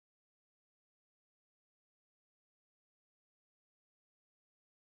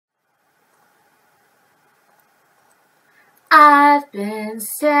I've been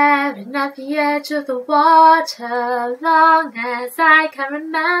staring at the edge of the water long as I can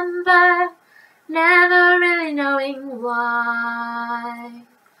remember, never really knowing why.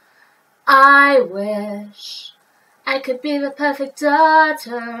 I wish I could be the perfect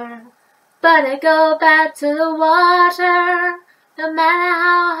daughter, but I go back to the water, no matter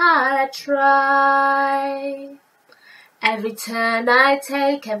how hard I try. Every turn I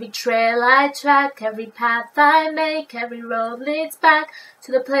take, every trail I track, every path I make, every road leads back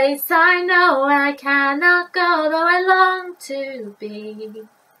to the place I know where I cannot go, though I long to be.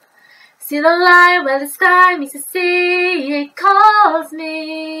 See the light where the sky meets the sea, it calls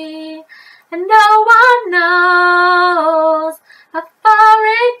me, and no one knows how far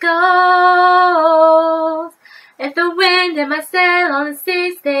it goes. If the wind in my sail on the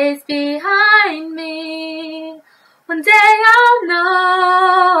sea stays behind me, one day I'll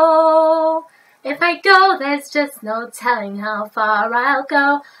know. If I go, there's just no telling how far I'll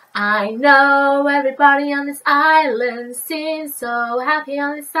go. I know everybody on this island seems so happy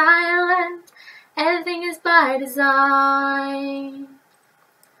on this island. Everything is by design.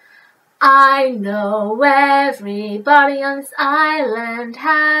 I know everybody on this island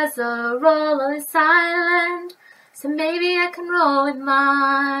has a role on this island, so maybe I can roll with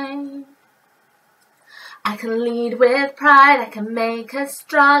mine. I can lead with pride, I can make us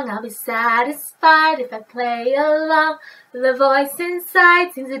strong, I'll be satisfied if I play along. The voice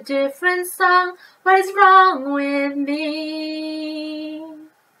inside sings a different song, what is wrong with me?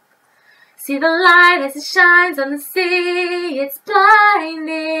 See the light as it shines on the sea, it's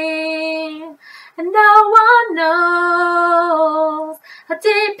blinding, and no one knows how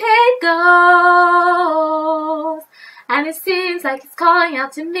deep it goes. And it seems like it's calling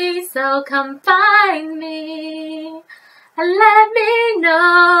out to me, so come find me and let me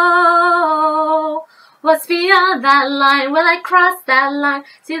know what's beyond that line. Will I cross that line?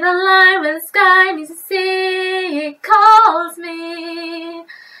 See the line where the sky meets the sea, it calls me,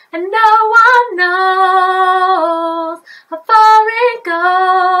 and no one knows how far it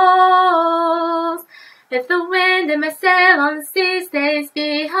goes. If the wind in my sail on the sea stays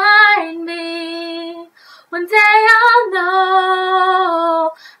behind me, one day I'll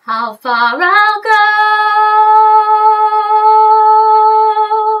know how far I'll go.